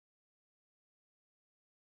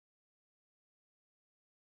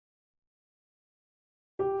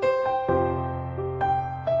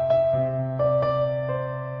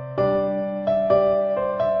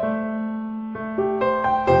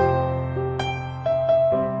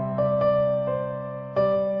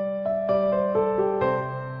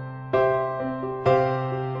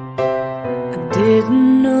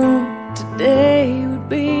didn't know today would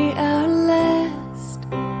be our last,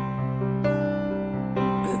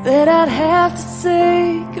 or that I'd have to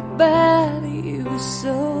say goodbye to you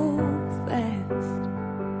so fast.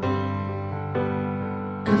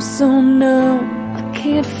 I'm so numb, I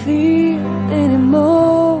can't feel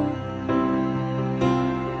anymore.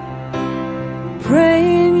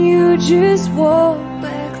 Praying you just walk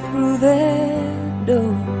back through that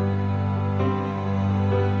door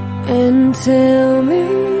and tell me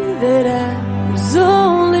that I was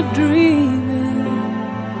only dreaming.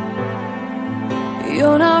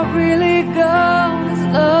 You're not really gone as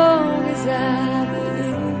long as I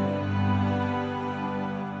believe.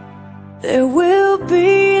 There will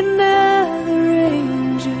be another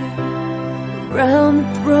angel around the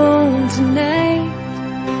throne tonight.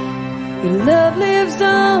 Your love lives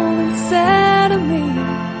on inside of me,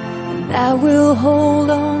 and I will hold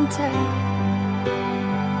on tight.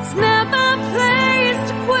 It's not my place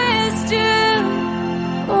to question,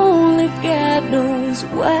 only God knows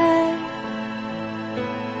why.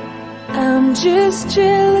 I'm just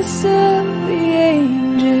jealous of the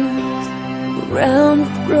angels around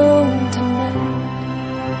the throne tonight.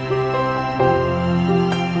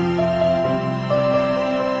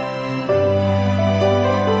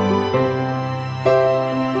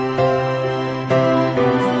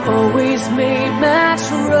 Always made my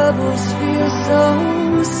troubles feel so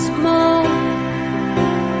small,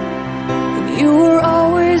 and you were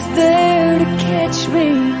always there to catch me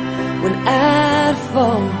when I'd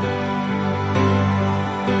fall.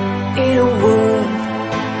 In a world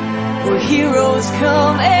where heroes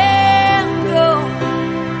come and go,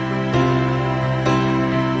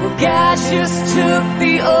 well, God just took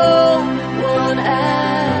the only one I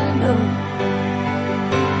know.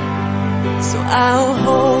 So I'll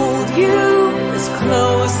hold you as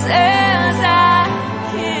close as I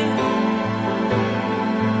can,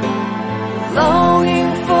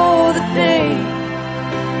 longing for the day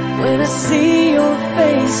when I see your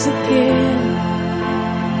face again.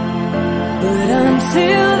 But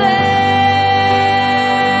until then,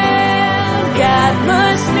 God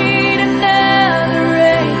must need another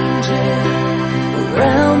angel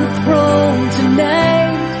around the throne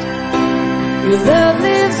tonight. Your love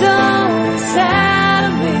lives on inside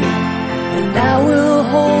of me, and I will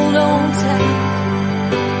hold on tight.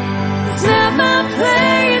 It's not my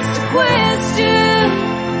place to question,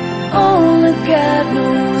 only God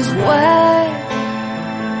knows why.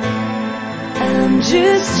 I'm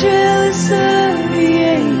just jealous of the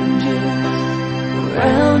angels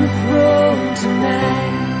around the throne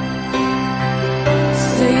tonight,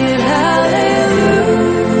 singing hallelujah,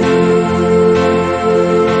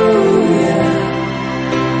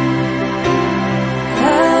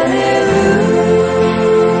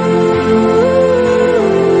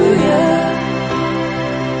 hallelujah,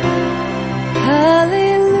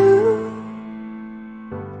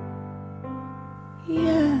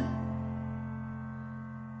 hallelujah.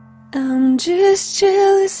 I'm just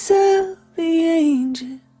jealous of the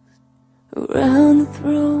angels around the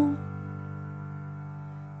throne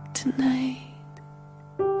tonight.